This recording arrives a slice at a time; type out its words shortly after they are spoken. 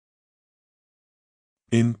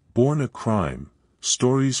In Born a Crime,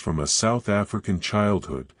 Stories from a South African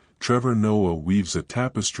Childhood, Trevor Noah weaves a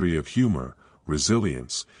tapestry of humor,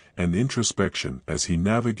 resilience, and introspection as he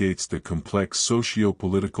navigates the complex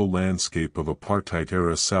socio-political landscape of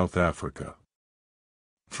apartheid-era South Africa.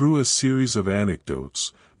 Through a series of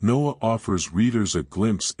anecdotes, Noah offers readers a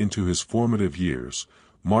glimpse into his formative years,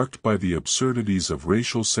 marked by the absurdities of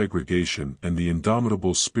racial segregation and the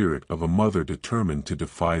indomitable spirit of a mother determined to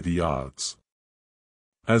defy the odds.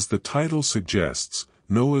 As the title suggests,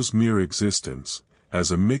 Noah's mere existence,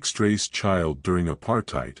 as a mixed-race child during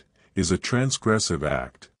apartheid, is a transgressive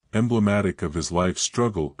act, emblematic of his life's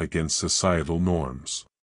struggle against societal norms.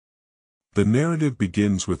 The narrative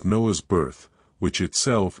begins with Noah's birth, which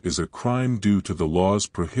itself is a crime due to the laws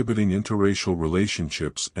prohibiting interracial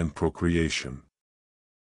relationships and procreation.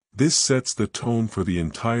 This sets the tone for the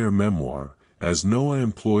entire memoir, as Noah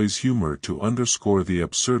employs humor to underscore the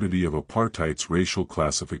absurdity of apartheid's racial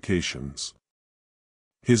classifications.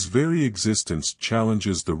 His very existence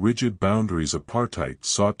challenges the rigid boundaries apartheid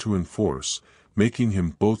sought to enforce, making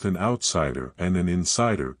him both an outsider and an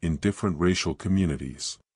insider in different racial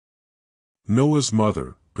communities. Noah's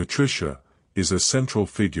mother, Patricia, is a central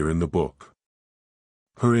figure in the book.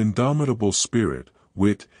 Her indomitable spirit,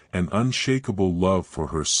 wit, and unshakable love for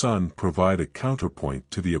her son provide a counterpoint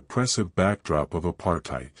to the oppressive backdrop of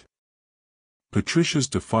apartheid. Patricia's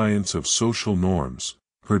defiance of social norms,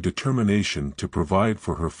 her determination to provide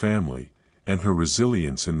for her family, and her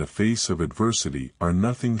resilience in the face of adversity are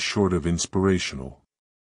nothing short of inspirational.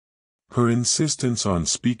 Her insistence on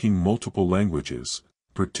speaking multiple languages,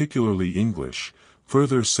 particularly English,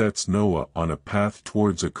 further sets Noah on a path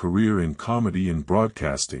towards a career in comedy and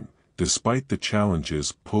broadcasting, despite the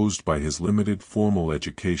challenges posed by his limited formal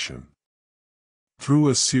education. Through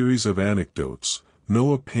a series of anecdotes,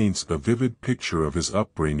 Noah paints a vivid picture of his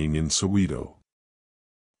upbringing in Soweto.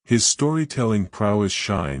 His storytelling prowess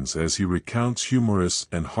shines as he recounts humorous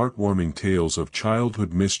and heartwarming tales of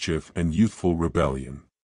childhood mischief and youthful rebellion.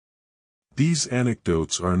 These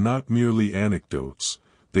anecdotes are not merely anecdotes,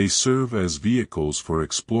 they serve as vehicles for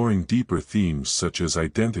exploring deeper themes such as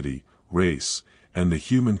identity, race, and the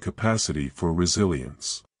human capacity for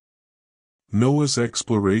resilience. Noah's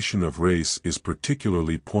exploration of race is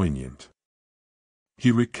particularly poignant.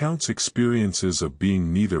 He recounts experiences of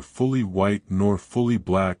being neither fully white nor fully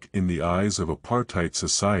black in the eyes of apartheid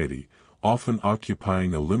society, often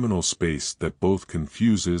occupying a liminal space that both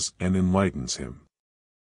confuses and enlightens him.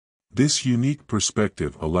 This unique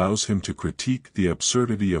perspective allows him to critique the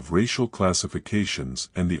absurdity of racial classifications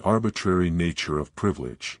and the arbitrary nature of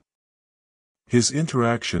privilege. His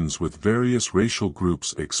interactions with various racial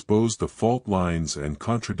groups expose the fault lines and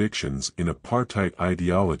contradictions in apartheid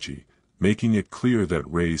ideology, making it clear that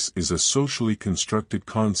race is a socially constructed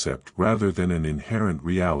concept rather than an inherent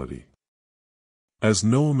reality. As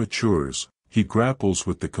Noah matures, he grapples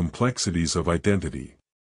with the complexities of identity.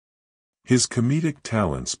 His comedic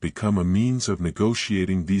talents become a means of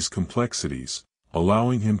negotiating these complexities,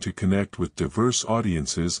 allowing him to connect with diverse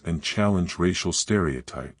audiences and challenge racial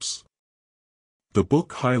stereotypes. The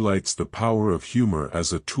book highlights the power of humor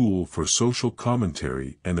as a tool for social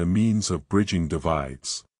commentary and a means of bridging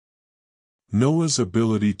divides. Noah's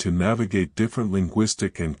ability to navigate different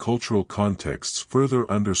linguistic and cultural contexts further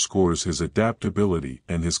underscores his adaptability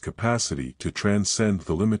and his capacity to transcend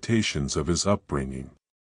the limitations of his upbringing.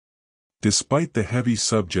 Despite the heavy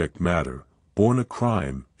subject matter, Born a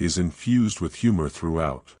Crime is infused with humor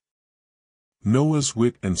throughout. Noah's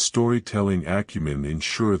wit and storytelling acumen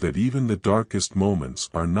ensure that even the darkest moments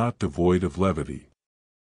are not devoid of levity.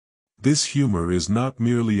 This humor is not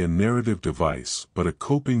merely a narrative device but a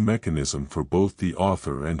coping mechanism for both the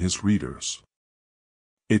author and his readers.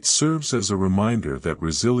 It serves as a reminder that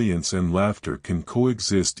resilience and laughter can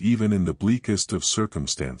coexist even in the bleakest of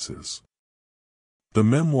circumstances. The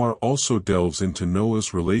memoir also delves into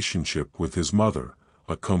Noah's relationship with his mother,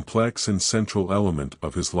 a complex and central element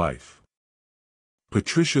of his life.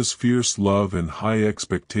 Patricia's fierce love and high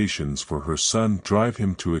expectations for her son drive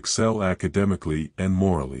him to excel academically and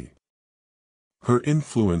morally. Her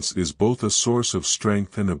influence is both a source of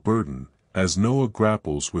strength and a burden, as Noah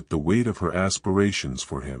grapples with the weight of her aspirations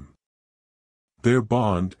for him. Their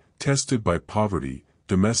bond, tested by poverty,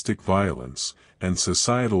 domestic violence, and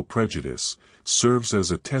societal prejudice, serves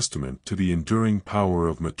as a testament to the enduring power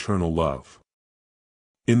of maternal love.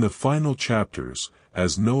 In the final chapters,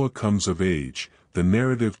 as Noah comes of age, the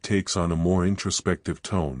narrative takes on a more introspective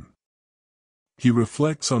tone. He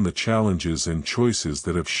reflects on the challenges and choices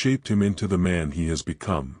that have shaped him into the man he has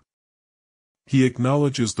become. He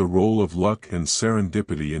acknowledges the role of luck and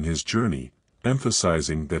serendipity in his journey,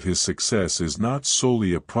 emphasizing that his success is not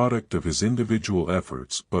solely a product of his individual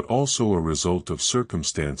efforts but also a result of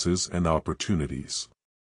circumstances and opportunities.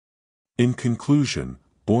 In conclusion,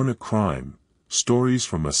 Born a Crime: Stories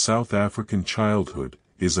from a South African Childhood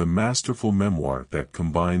is a masterful memoir that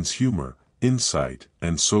combines humor, insight,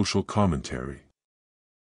 and social commentary.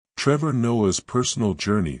 Trevor Noah's personal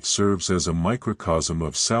journey serves as a microcosm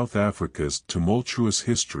of South Africa's tumultuous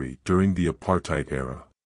history during the apartheid era.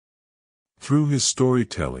 Through his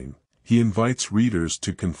storytelling, he invites readers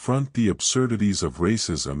to confront the absurdities of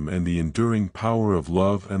racism and the enduring power of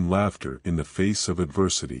love and laughter in the face of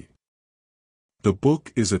adversity. The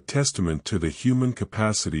book is a testament to the human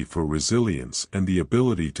capacity for resilience and the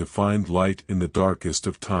ability to find light in the darkest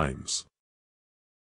of times.